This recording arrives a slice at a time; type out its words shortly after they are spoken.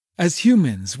As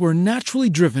humans, we're naturally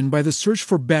driven by the search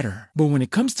for better. But when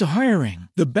it comes to hiring,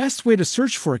 the best way to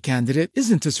search for a candidate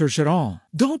isn't to search at all.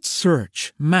 Don't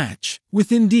search, match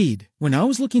with Indeed. When I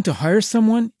was looking to hire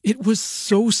someone, it was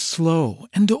so slow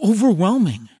and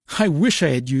overwhelming. I wish I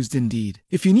had used Indeed.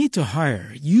 If you need to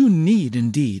hire, you need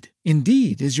Indeed.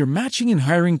 Indeed is your matching and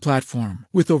hiring platform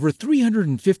with over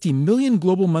 350 million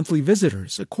global monthly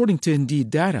visitors, according to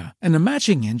Indeed data, and a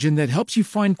matching engine that helps you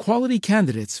find quality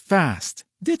candidates fast.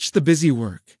 Ditch the busy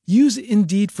work. Use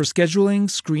Indeed for scheduling,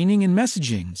 screening, and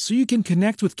messaging so you can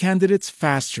connect with candidates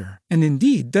faster. And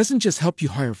Indeed doesn't just help you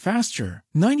hire faster.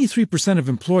 93% of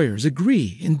employers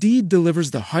agree Indeed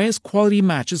delivers the highest quality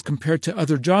matches compared to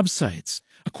other job sites,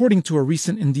 according to a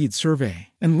recent Indeed survey.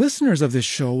 And listeners of this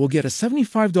show will get a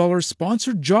 $75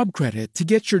 sponsored job credit to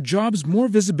get your jobs more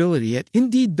visibility at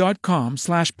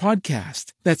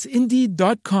Indeed.com/podcast. That's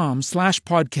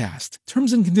Indeed.com/podcast.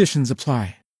 Terms and conditions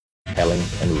apply. Ellen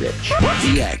and Rich.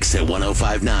 The X at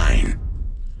 105.9.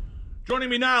 Joining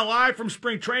me now live from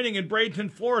spring training in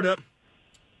Bradenton, Florida,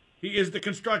 he is the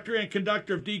constructor and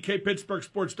conductor of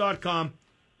DKPittsburghSports.com,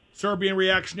 Serbian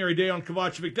reactionary Dejan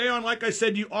Kovacevic. Dejan, like I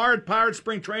said, you are at Pirate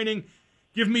spring training.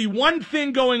 Give me one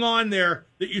thing going on there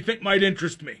that you think might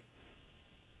interest me.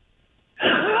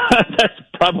 That's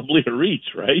probably a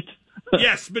reach, right?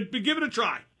 Yes, but give it a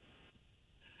try.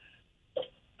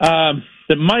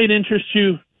 That might interest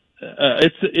you.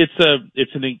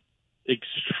 It's an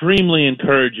extremely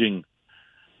encouraging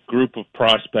group of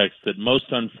prospects that most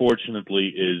unfortunately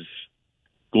is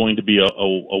going to be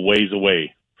a ways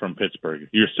away from Pittsburgh.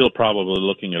 You're still probably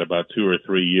looking at about 2 or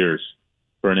 3 years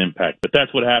for an impact. But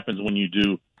that's what happens when you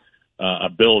do a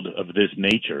build of this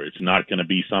nature. It's not going to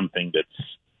be something that's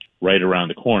right around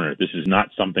the corner. This is not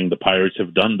something the Pirates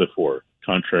have done before,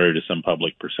 contrary to some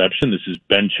public perception. This is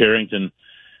Ben Cherington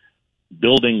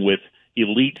building with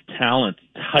elite talent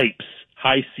types,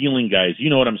 high ceiling guys. You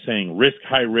know what I'm saying?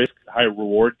 High risk, high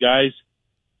reward guys.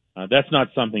 That's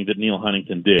not something that Neil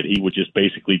Huntington did. He would just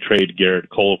basically trade Garrett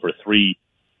Cole for 3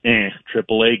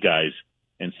 AAA guys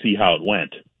and see how it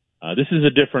went. This is a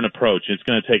different approach. It's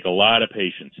going to take a lot of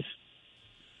patience.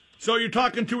 So you're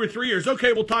talking 2 or 3 years.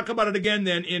 Okay, we'll talk about it again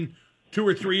then in 2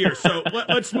 or 3 years. So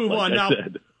let's move on. Now,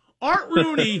 Art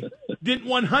Rooney didn't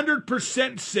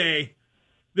 100% say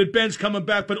that Ben's coming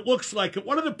back, but it looks like it.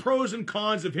 What are the pros and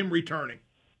cons of him returning?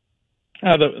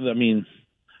 The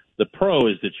pro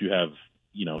is that you have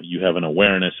an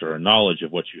awareness or a knowledge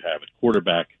of what you have at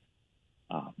quarterback.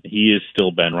 He is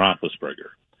still Ben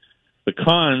Roethlisberger. The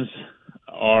cons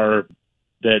are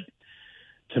that,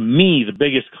 to me, the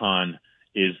biggest con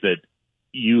is that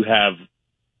you have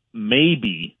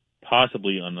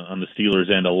possibly on the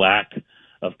Steelers' end, a lack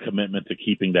of commitment to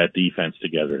keeping that defense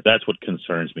together. That's what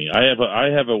concerns me.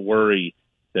 I have a worry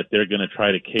that they're going to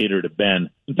try to cater to Ben.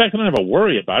 In fact, I don't have a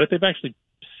worry about it. They've actually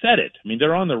said it. I mean,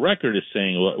 they're on the record as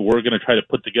saying, we're going to try to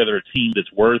put together a team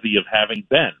that's worthy of having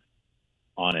Ben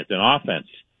on it, an offense.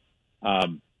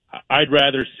 I'd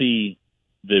rather see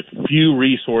the few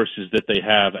resources that they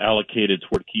have allocated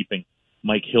toward keeping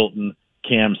Mike Hilton,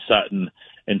 Cam Sutton,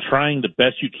 and trying the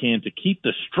best you can to keep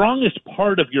the strongest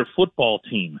part of your football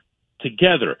team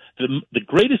together. The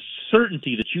greatest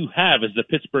certainty that you have as the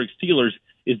Pittsburgh Steelers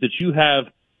is that you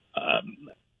have, I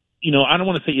don't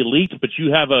want to say elite, but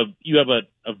you have a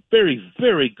very,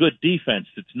 very good defense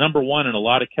that's number one in a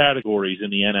lot of categories in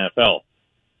the NFL.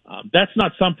 That's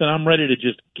not something I'm ready to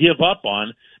just give up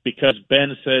on because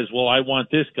Ben says, well, I want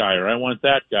this guy or I want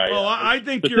that guy. Well, I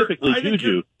think you're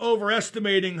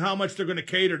overestimating how much they're going to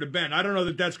cater to Ben. I don't know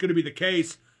that that's going to be the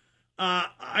case.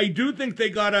 I do think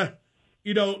they got to,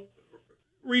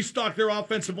 restock their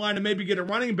offensive line and maybe get a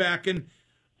running back. And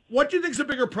what do you think is a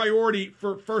bigger priority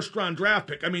for first-round draft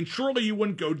pick? I mean, surely you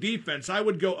wouldn't go defense. I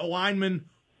would go a lineman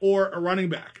or a running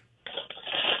back.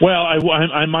 Well,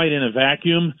 I might in a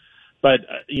vacuum, but,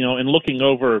 in looking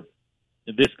over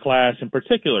this class, in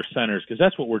particular centers, because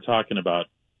that's what we're talking about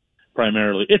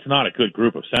primarily, it's not a good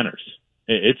group of centers.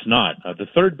 It's not. The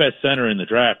third best center in the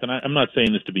draft, and I'm not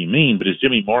saying this to be mean, but is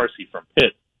Jimmy Morrissey from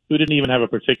Pitt, who didn't even have a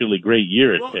particularly great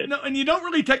year at Pitt. No, and you don't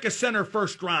really take a center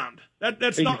first round. That's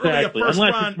exactly. Not really a first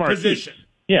round position.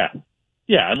 Yeah,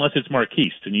 unless it's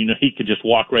Marquise, and he could just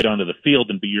walk right onto the field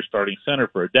and be your starting center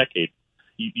for a decade.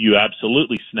 You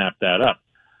absolutely snap that up.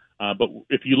 But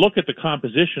if you look at the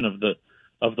composition of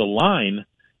the line,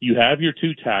 you have your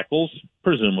 2 tackles,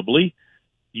 presumably.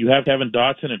 You have Kevin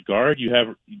Dotson at guard. You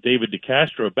have David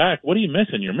DeCastro back. What are you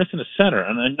missing? You're missing a center.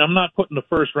 And I'm not putting the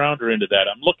first rounder into that.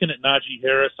 I'm looking at Najee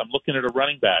Harris. I'm looking at a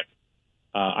running back.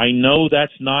 I know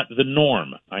that's not the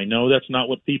norm. I know that's not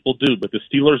what people do. But the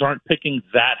Steelers aren't picking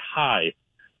that high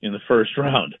in the first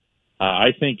round.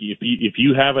 I think if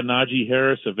you have a Najee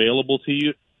Harris available to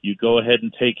you, you go ahead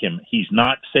and take him. He's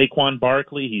not Saquon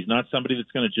Barkley. He's not somebody that's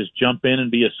going to just jump in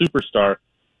and be a superstar.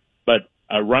 But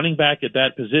a running back at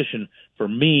that position, for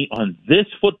me, on this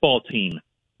football team,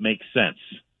 makes sense.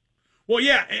 Well,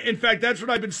 yeah. In fact, that's what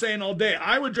I've been saying all day.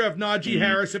 I would draft Najee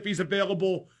Harris if he's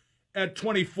available at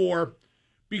 24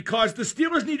 because the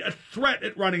Steelers need a threat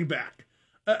at running back.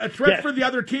 A threat for the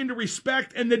other team to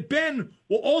respect, and that Ben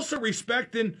will also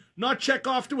respect and not check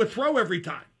off to a throw every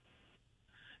time.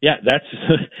 Yeah, that's,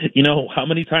 how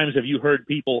many times have you heard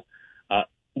people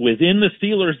within the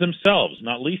Steelers themselves,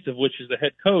 not least of which is the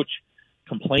head coach,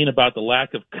 complain about the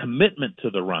lack of commitment to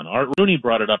the run? Art Rooney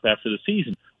brought it up after the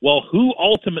season. Well, who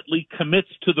ultimately commits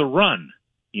to the run?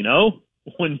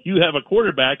 When you have a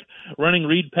quarterback running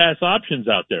read pass options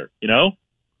out there, no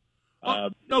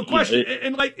question.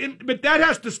 But that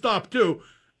has to stop too.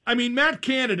 I mean, Matt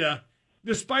Canada,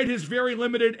 despite his very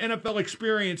limited NFL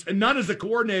experience and none as a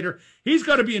coordinator, he's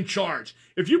got to be in charge.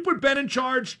 If you put Ben in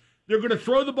charge, they're going to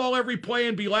throw the ball every play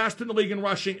and be last in the league in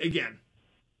rushing again.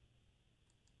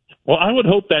 Well, I would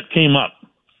hope that came up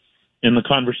in the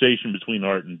conversation between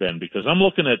Art and Ben, because I'm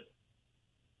looking at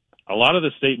a lot of the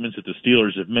statements that the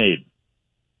Steelers have made,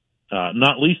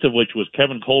 not least of which was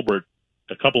Kevin Colbert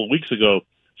a couple of weeks ago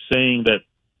saying that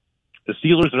the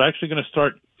Steelers are actually going to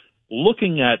start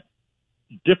looking at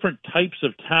different types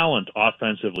of talent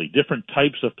offensively, different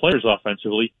types of players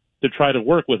offensively to try to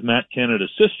work with Matt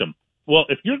Canada's system. Well,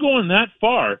 if you're going that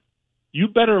far, you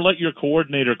better let your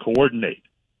coordinator coordinate.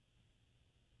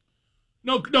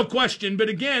 No question. But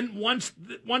again, once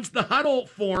the huddle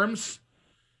forms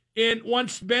and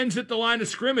once Ben's at the line of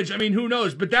scrimmage, I mean, who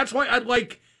knows? But that's why I'd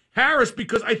like Harris,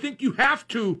 because I think you have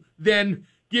to then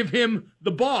give him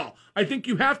the ball. I think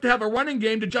you have to have a running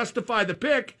game to justify the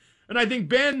pick. And I think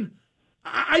Ben,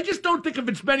 I just don't think if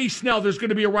it's Benny Snell, there's going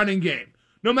to be a running game.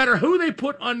 No matter who they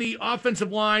put on the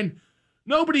offensive line,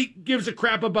 nobody gives a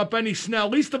crap about Benny Snell,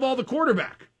 least of all the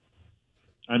quarterback.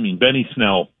 I mean, Benny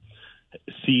Snell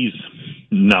sees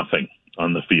nothing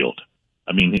on the field.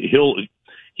 I mean,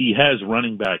 he has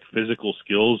running back physical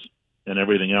skills and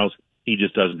everything else. He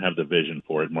just doesn't have the vision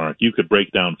for it, Mark. You could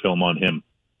break down film on him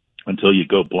until you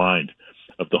go blind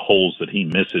of the holes that he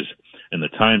misses and the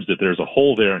times that there's a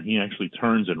hole there and he actually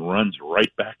turns and runs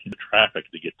right back into traffic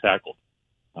to get tackled.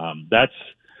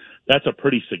 That's a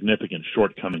pretty significant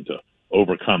shortcoming to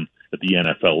overcome at the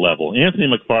NFL level. Anthony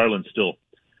McFarland still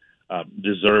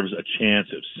deserves a chance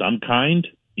of some kind,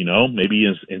 maybe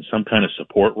in some kind of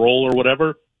support role or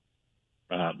whatever.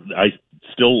 I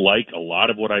still like a lot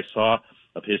of what I saw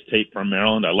of his tape from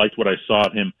Maryland. I liked what I saw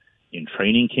of him in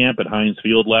training camp at Heinz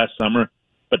Field last summer,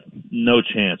 but no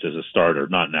chance as a starter,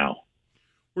 not now.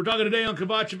 We're talking today on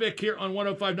Kovacevic here on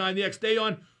 105.9 The X.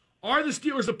 Dayon, are the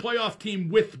Steelers a playoff team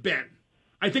with Ben?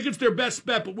 I think it's their best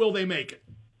bet, but will they make it?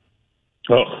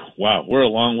 Oh, wow. We're a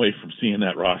long way from seeing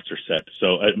that roster set.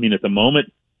 So, I mean, at the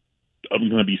moment, I'm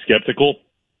going to be skeptical.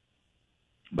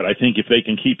 But I think if they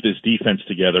can keep this defense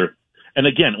together, and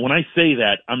again, when I say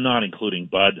that, I'm not including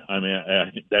Bud. I mean,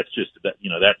 I think that's just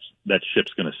that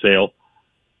ship's going to sail.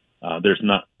 There's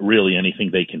not really anything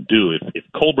they can do. If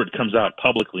Colbert comes out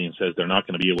publicly and says they're not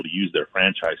going to be able to use their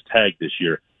franchise tag this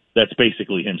year, that's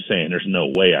basically him saying there's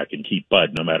no way I can keep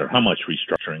Bud no matter how much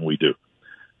restructuring we do.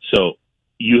 So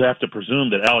you have to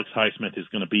presume that Alex Highsmith is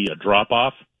going to be a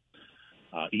drop-off,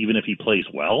 even if he plays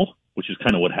well, which is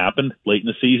kind of what happened late in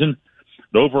the season.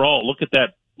 But overall, look at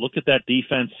that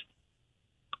defense.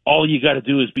 All you got to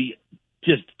do is be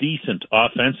just decent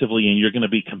offensively, and you're going to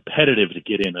be competitive to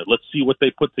get in. Let's see what they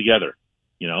put together,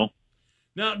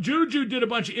 Now, Juju did a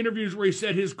bunch of interviews where he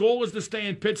said his goal is to stay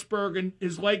in Pittsburgh and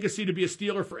his legacy to be a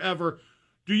Steeler forever.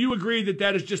 Do you agree that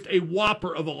that is just a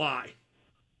whopper of a lie?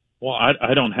 Well,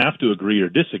 I don't have to agree or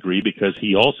disagree, because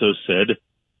he also said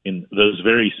in those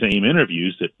very same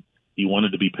interviews that he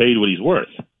wanted to be paid what he's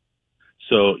worth.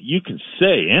 So you can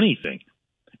say anything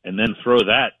and then throw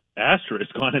that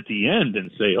asterisk on at the end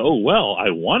and say, oh, well, I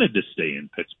wanted to stay in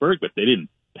Pittsburgh, but they didn't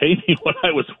pay me what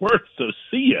I was worth, so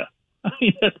see ya. I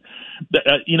mean,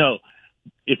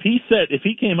 if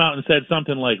he came out and said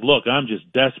something like, look, I'm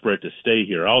just desperate to stay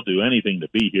here. I'll do anything to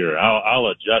be here. I'll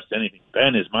adjust anything.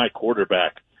 Ben is my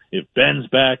quarterback. If Ben's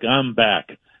back, I'm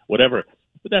back, whatever.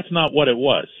 But that's not what it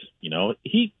was.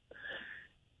 He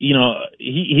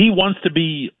wants to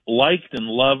be liked and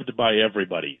loved by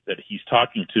everybody that he's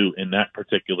talking to in that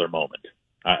particular moment.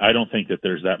 I don't think that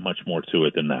there's that much more to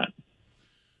it than that.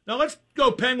 Now let's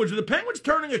go Penguins. Are the Penguins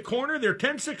turning a corner? They're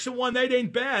 10-6-1. That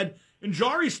ain't bad. And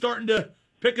Jari's starting to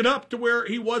pick it up to where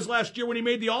he was last year when he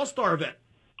made the All-Star event.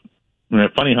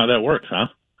 Funny how that works, huh?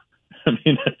 I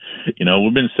mean,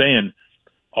 we've been saying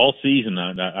all season,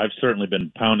 I've certainly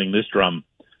been pounding this drum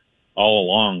all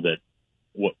along, that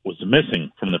what was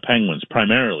missing from the Penguins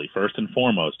primarily, first and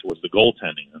foremost, was the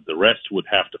goaltending, and the rest would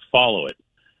have to follow it.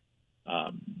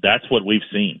 That's what we've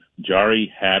seen. Jari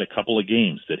had a couple of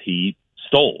games that he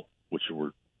stole, which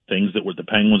were things that the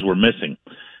Penguins were missing.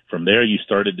 From there, you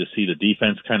started to see the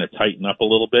defense kind of tighten up a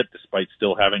little bit, despite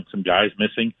still having some guys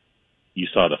missing. You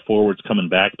saw the forwards coming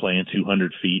back, playing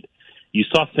 200 feet. You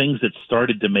saw things that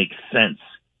started to make sense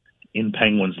in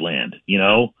Penguins land.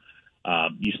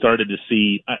 You started to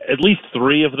see at least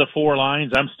three of the four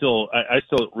lines. I still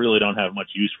really don't have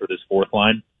much use for this fourth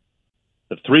line.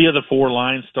 The three of the four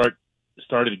lines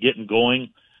started getting going.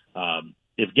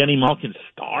 Evgeny Malkin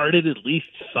started at least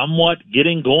somewhat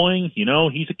getting going.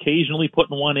 He's occasionally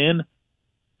putting one in.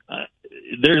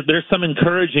 There's some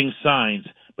encouraging signs,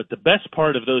 but the best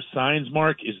part of those signs,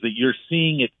 Mark, is that you're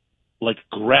seeing it like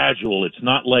gradual. It's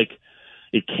not like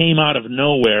it came out of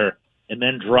nowhere and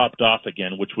then dropped off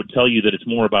again, which would tell you that it's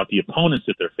more about the opponents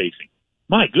that they're facing.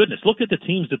 My goodness, look at the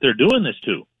teams that they're doing this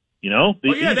to.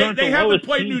 They haven't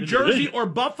played New Jersey or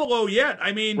Buffalo yet.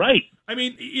 Right.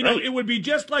 It would be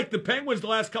just like the Penguins the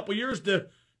last couple of years to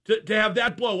have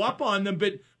that blow up on them,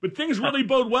 but things really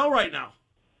bode well right now.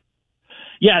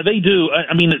 Yeah, they do.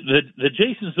 The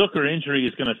Jason Zucker injury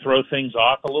is going to throw things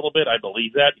off a little bit. I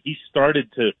believe that.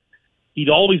 He'd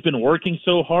always been working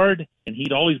so hard, and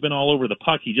he'd always been all over the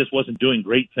puck. He just wasn't doing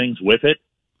great things with it.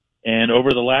 And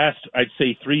over the last, I'd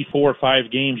say 3, 4, 5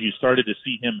 games, you started to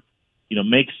see him,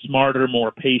 make smarter,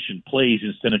 more patient plays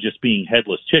instead of just being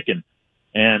headless chicken.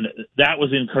 And that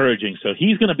was encouraging. So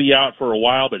he's going to be out for a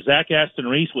while, but Zach Aston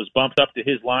Reese was bumped up to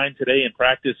his line today in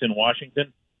practice in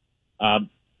Washington.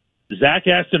 Zach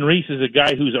Aston Reese is a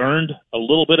guy who's earned a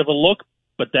little bit of a look.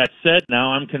 But that said,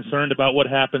 now I'm concerned about what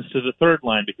happens to the third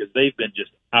line, because they've been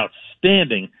just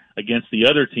outstanding against the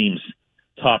other team's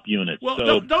top units. Well,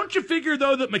 so, don't you figure,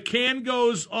 though, that McCann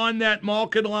goes on that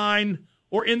Malkin line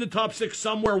or in the top 6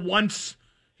 somewhere once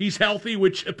he's healthy,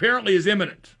 which apparently is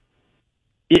imminent?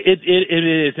 It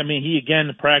is. He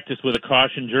again practiced with a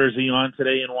caution jersey on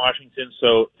today in Washington.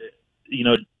 So,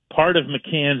 part of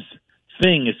McCann's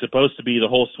thing is supposed to be the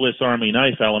whole Swiss Army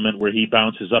knife element where he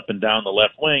bounces up and down the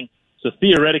left wing. So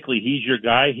theoretically, he's your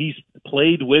guy. He's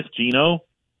played with Gino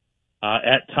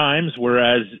at times,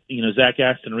 whereas Zach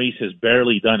Aston Reese has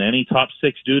barely done any top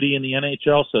 6 duty in the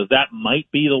NHL. So that might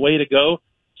be the way to go.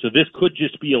 So this could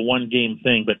just be a one-game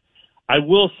thing. But I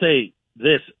will say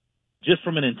this, just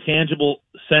from an intangible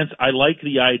sense, I like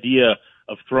the idea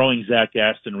of throwing Zach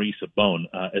Aston Reese a bone.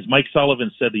 As Mike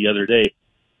Sullivan said the other day,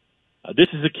 this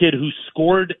is a kid who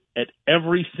scored at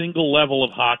every single level of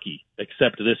hockey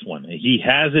except this one. He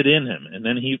has it in him. And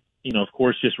then he, of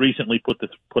course, just recently put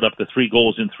up the 3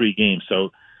 goals in 3 games.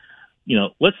 So,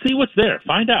 let's see what's there.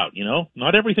 Find out,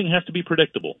 Not everything has to be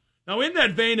predictable. Now, in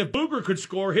that vein, if Blueger could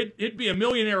score, he'd be a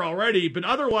millionaire already. But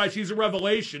otherwise, he's a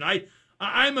revelation.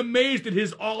 I'm amazed at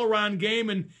his all-around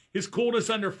game and his coolness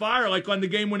under fire, like on the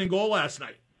game-winning goal last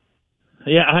night.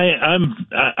 Yeah,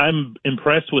 I'm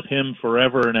impressed with him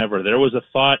forever and ever. There was a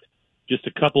thought just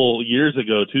a couple years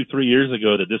ago, 2-3 years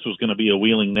ago, that this was going to be a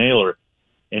wheeling nailer,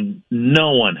 and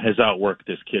no one has outworked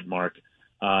this kid, Mark.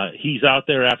 He's out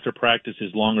there after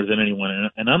practices longer than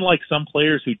anyone, and unlike some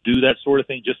players who do that sort of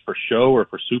thing just for show or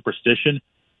for superstition,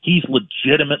 he's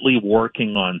legitimately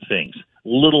working on things,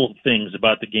 little things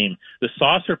about the game. The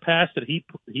saucer pass that he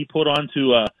put onto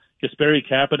Kasperi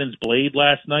Kapanen's blade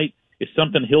last night is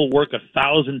something he'll work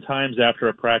 1,000 times after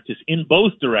a practice in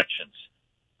both directions.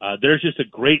 There's just a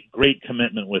great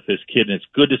commitment with this kid, and it's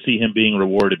good to see him being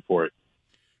rewarded for it.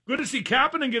 Good to see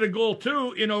Kapanen get a goal,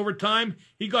 too, in overtime.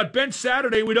 He got benched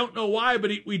Saturday. We don't know why,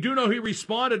 but we do know he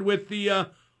responded with the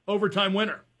overtime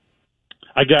winner.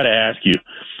 I got to ask you,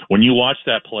 when you watch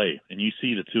that play and you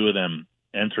see the two of them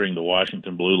entering the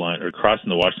Washington blue line or crossing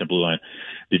the Washington blue line,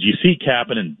 did you see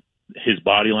Kapanen, his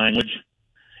body language?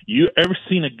 You ever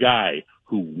seen a guy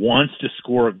who wants to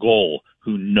score a goal,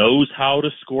 who knows how to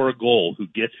score a goal, who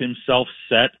gets himself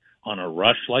set on a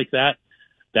rush like that?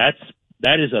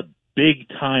 That is a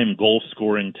big-time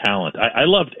goal-scoring talent. I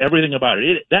loved everything about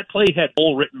it. That play had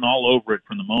goal written all over it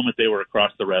from the moment they were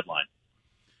across the red line.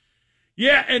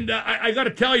 Yeah, and I got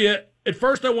to tell you, at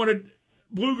first I wanted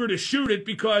Blueger to shoot it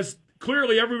because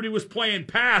clearly everybody was playing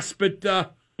pass, but the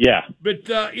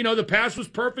pass was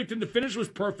perfect and the finish was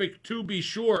perfect, to be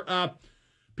sure.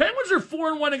 Penguins are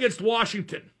 4-1 against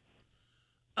Washington.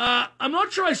 I'm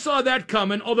not sure I saw that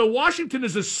coming, although Washington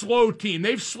is a slow team.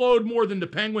 They've slowed more than the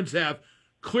Penguins have,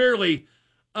 clearly.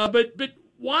 But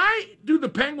why do the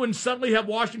Penguins suddenly have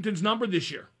Washington's number this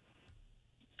year?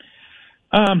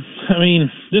 I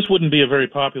mean, this wouldn't be a very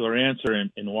popular answer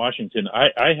in Washington.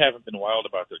 I haven't been wild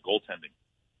about their goaltending.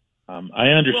 I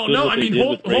understood. Well, no, what I mean, they did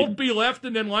with Holtby left,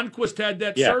 and then Lundqvist had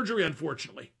that surgery,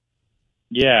 unfortunately.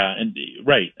 Yeah, and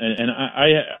right, and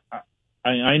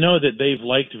I know that they've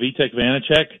liked Vitek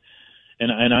Vanacek,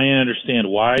 and I understand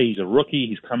why. He's a rookie.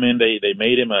 He's come in. They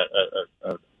made him a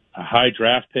high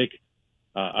draft pick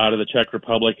out of the Czech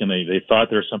Republic, and they thought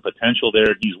there was some potential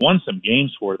there. He's won some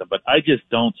games for them, but I just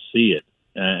don't see it.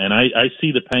 And I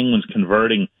see the Penguins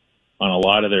converting on a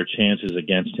lot of their chances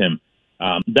against him.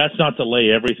 That's not to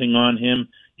lay everything on him.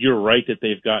 You're right that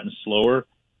they've gotten slower,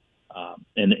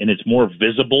 and it's more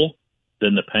visible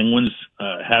than the Penguins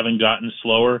having gotten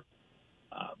slower.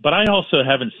 But I also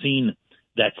haven't seen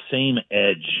that same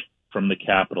edge from the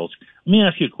Capitals. Let me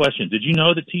ask you a question. Did you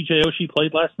know that TJ Oshie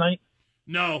played last night?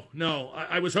 No.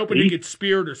 I was hoping he'd get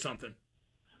speared or something.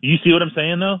 You see what I'm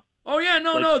saying, though? Oh, yeah,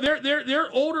 no.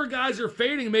 Their older guys are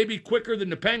fading maybe quicker than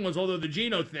the Penguins, although the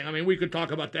Geno thing, I mean, we could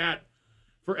talk about that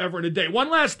forever and a day. One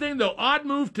last thing, though. Odd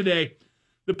move today.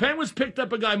 The Penguins picked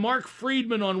up a guy, Mark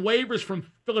Friedman, on waivers from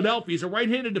Philadelphia. He's a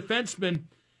right-handed defenseman.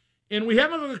 And we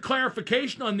haven't got a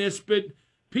clarification on this, but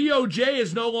POJ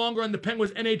is no longer on the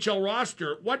Penguins NHL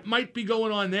roster. What might be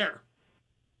going on there?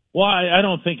 Well, I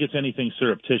don't think it's anything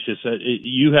surreptitious.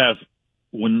 You have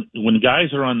when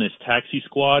guys are on this taxi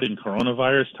squad in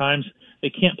coronavirus times, they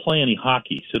can't play any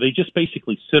hockey, so they just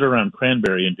basically sit around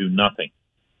Cranberry and do nothing.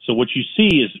 So what you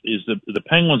see is the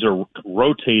Penguins are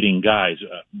rotating guys.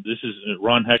 This is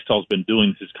Ron Hextall's been doing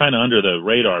this. It's kind of under the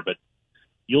radar, but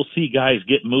you'll see guys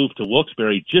get moved to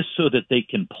Wilkes-Barre just so that they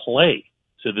can play,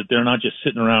 so that they're not just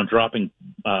sitting around dropping,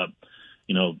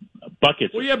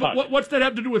 buckets. Well, yeah, but what's that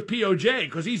have to do with POJ?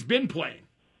 Because he's been playing.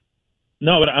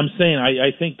 No, but I'm saying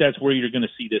I think that's where you're going to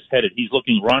see this headed.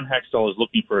 Ron Hextall is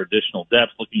looking for additional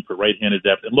depth, looking for right-handed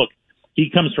depth. And look,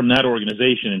 he comes from that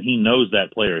organization, and he knows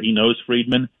that player. He knows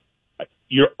Friedman.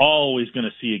 You're always going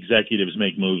to see executives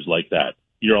make moves like that.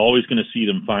 You're always going to see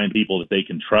them find people that they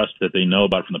can trust, that they know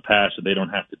about from the past, that they don't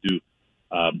have to do,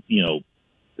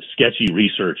 sketchy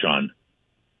research on.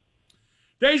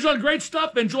 Dejan, great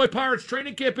stuff. Enjoy Pirates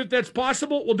training camp if that's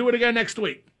possible. We'll do it again next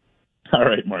week. All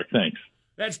right, Mark. Thanks.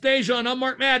 That's Dejan. I'm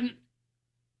Mark Madden.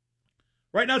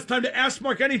 Right now it's time to Ask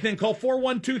Mark Anything. Call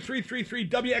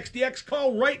 412-333-WXDX.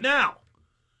 Call right now.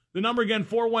 The number again,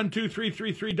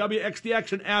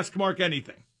 412-333-WXDX, and Ask Mark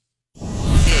Anything.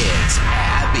 It's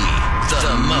Abby,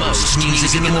 the most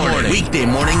music in the morning. Weekday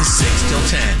mornings 6 till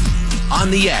 10 on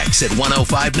the X at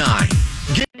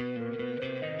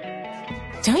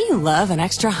 105.9. Don't you love an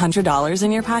extra $100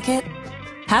 in your pocket?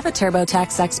 Have a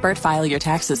TurboTax expert file your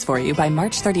taxes for you by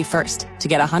March 31st to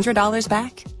get $100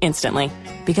 back instantly.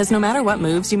 Because no matter what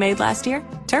moves you made last year,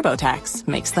 TurboTax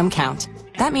makes them count.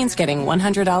 That means getting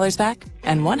 $100 back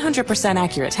and 100%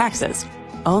 accurate taxes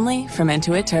only from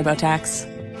Intuit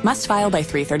TurboTax. Must file by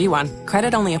 3/31.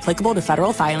 Credit only applicable to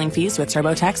federal filing fees with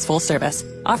TurboTax full service.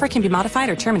 Offer can be modified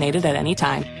or terminated at any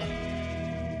time.